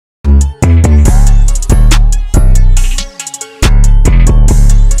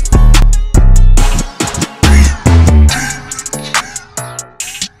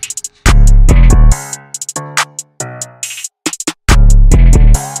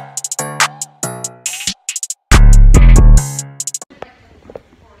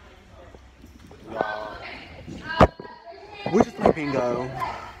bingo.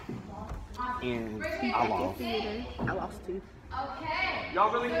 And I lost. I lost too.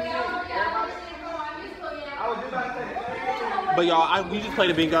 Y'all really But y'all, we just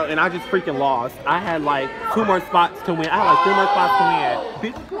played a bingo and I just freaking lost. I had like 2 more spots to win. I had like 3 more spots to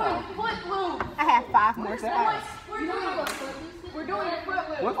win. Bitch, go. I have 5 more spots. We're doing a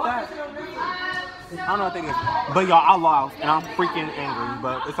footloop. What's that? I don't know what that is. But y'all, I lost and I'm freaking angry,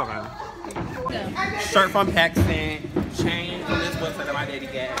 but it's okay. Shirt from Paxton, chain from this website that my daddy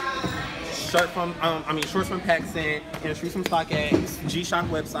got. Shirt from, shorts from Paxton, and shoes from StockX, G-Shock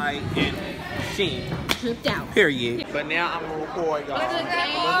website, and Shein. Tripped out. Period. But now I'm gonna record, y'all. What's good,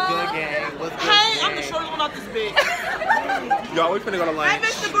 gang? What's good, Hey, gang? I'm the shortest one off this bitch. Y'all, we finna go to lunch. Hey,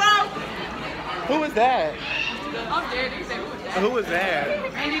 Mr. Bro. Who is that? I'm dead. He said, who is that? Who is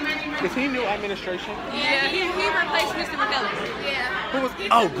that? Is he new administration? Yeah, he replaced Mr. McKellis. Yeah. Who was?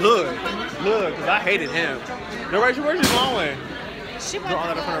 Oh, good. Good, because I hated him. No, Rachel, where's you going? She Do all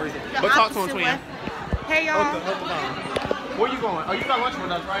that for no reason. But talk to him, twin. Hey, y'all. Hold the phone. Where you going? Oh, you got lunch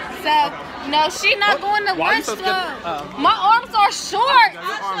with us, right? So, no, she not going to Why lunch you so club. My arms are short. Your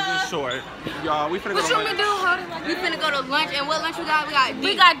arms is short. Y'all, we finna go What to you want me lunch. to do? We finna go to lunch, and what lunch we got?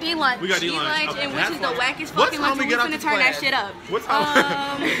 We got D lunch. We got D lunch. Okay, and which is the wackest what fucking time lunch, we and get we out finna this turn that class? shit up. What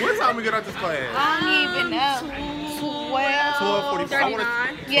time? What time we get out this class? I don't even know. 12:45.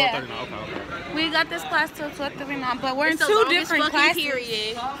 39. Yeah. 12:39. Okay. We got this class till 12:39, but we're in It's the 2 longest different fucking classes.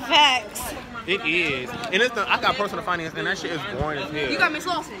 period. Facts. It is, and it's I got personal finance, and that shit is boring as hell. You got Miss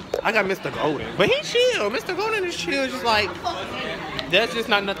Lawson. I got Mr. Golden, but he chill. Mr. Golden is chill, just like that's just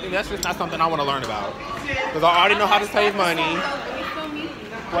not nothing. That's just not something I want to learn about, because I already know how to save money.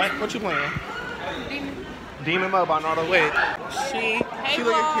 What you playing? Demon Mobile all the way. She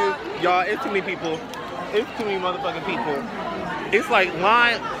looking cute. Y'all, it's too many people. It's too many motherfucking people. It's like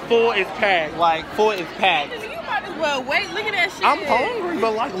line full is packed. Like full is packed. You might as well wait. Look at that shit. I'm hungry,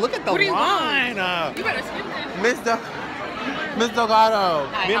 but like look at the do you line. You better skip this. Miss Delgado.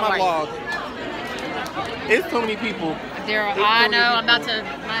 Me and my vlog. It's too many people. Daryl, I know. I'm about to.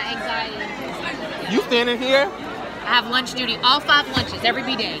 My anxiety. You standing here? I have lunch duty. All 5 lunches every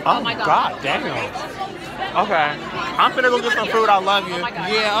day. Oh my god. God damn. Okay. I'm finna go get some food. I love you. Oh my God.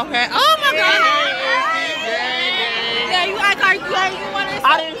 Yeah. Okay. Oh my God. Yeah, you act like you want to.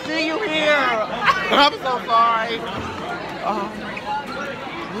 I didn't see you here. I'm so sorry.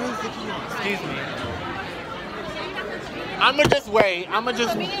 Excuse me. I'ma just wait. I'ma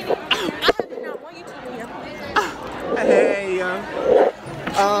just. Hey.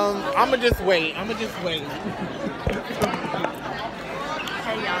 I'ma just wait. I'ma just wait.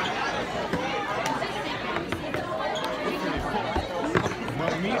 Hey, y'all.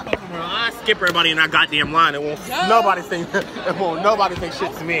 I skip everybody in that goddamn line. It won't. Nobody say. It won't. Nobody say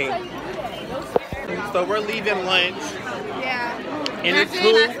shit to me. So we're leaving lunch. Yeah. And it's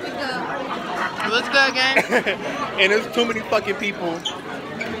too. Let's go, gang. And there's too many fucking people.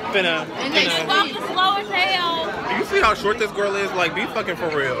 And they walking slow as hell. You see how short this girl is? Like, be fucking for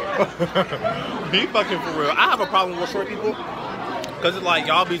real. Be fucking for real. I have a problem with short people. Because it's like,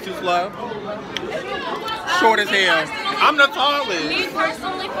 y'all be too slow. Short as hell. I'm the tallest. Me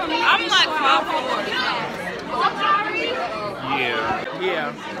personally, for me, I'm like 5'4".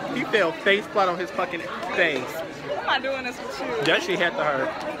 Yeah. He fell face flat on his fucking face. I'm not doing this with you. That shit had to hurt.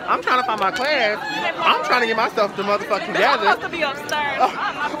 I'm trying to find my class. I'm trying to get myself the motherfucking I'm together. supposed to be upstairs.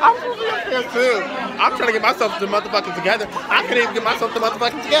 I'm supposed to be upstairs too. I'm trying to get myself the motherfucking together. I can't even get myself the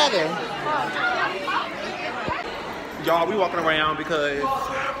motherfucking together. Y'all, we walking around because...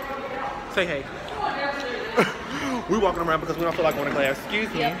 Say hey. We walking around because we don't feel like going to class.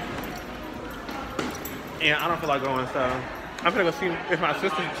 Excuse me. And I don't feel like going, so... I'm gonna go see if my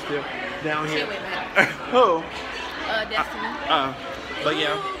sister's still down here. Who? Destiny. But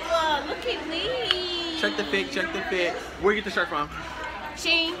yeah. Ooh, look at me. Check the fit, check the fit. Where you get the shirt from?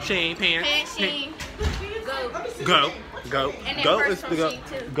 Shein. Shein, pants. Shein. Go. Go. And then Go purse is from the go. Shein,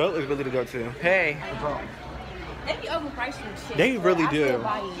 too. Go is really the go-to. Hey. They be overpriced and shit. They really I do. still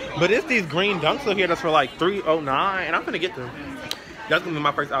buy it. But it's these green dunks over here that's for like $3.09, and I'm gonna get them. That's gonna be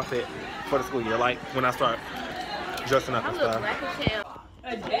my first outfit for the school year, like when I start dressing up and stuff.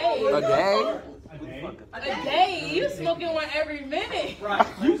 A day? A day? A day? You smoking one every minute. Right.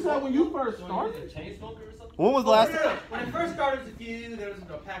 You said when you first started? Chain smoker or something? When was the last No. When it first started, it was a few. There was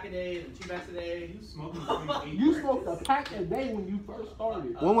a pack a day and 2 packs a day. You smoking? You smoked a pack a day when you first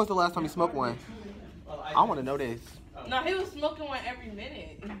started. When was the last time you smoked one? Well, I want to know this. No, he was smoking one every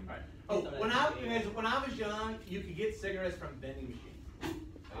minute. Right. Oh, when I was young, you could get cigarettes from vending machines.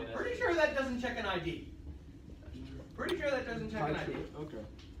 I'm pretty sure that doesn't check an ID. Pretty sure that doesn't check an ID. Okay.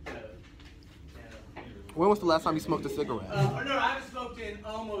 When was the last time you smoked a cigarette? No, I haven't smoked in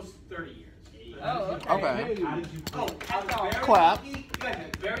almost 30 years. Oh, Okay. Oh, I was very Clap. lucky. You guys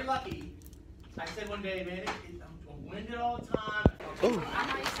are very lucky. I said one day, man, I'm winded all the time. Ooh.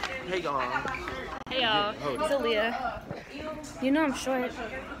 Hey y'all. Hey y'all, it's Aaliyah. You know I'm short.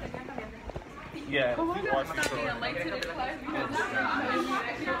 Yeah, we are short.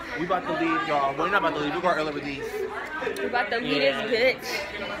 We about to leave, y'all. We're not about to leave. We're going early with these. We about to leave this bitch.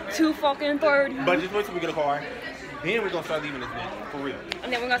 2:30. But just wait till we get a car. Then we're gonna start leaving this bitch. For real.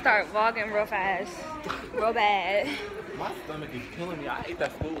 And then we're gonna start vlogging real fast. Real bad. My stomach is killing me. I ate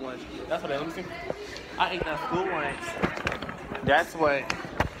that school lunch. That's what let me see. I ate that school lunch. That's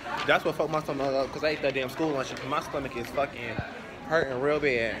what fucked my stomach up, because I ate that damn school lunch and my stomach is fucking hurting real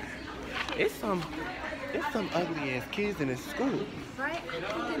bad. It's some ugly ass kids in this school. Right?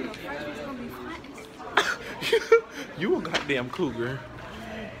 I think the first one's gonna be flat. You a goddamn cougar.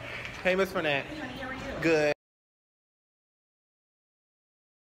 Hey, Miss Fournette. Good.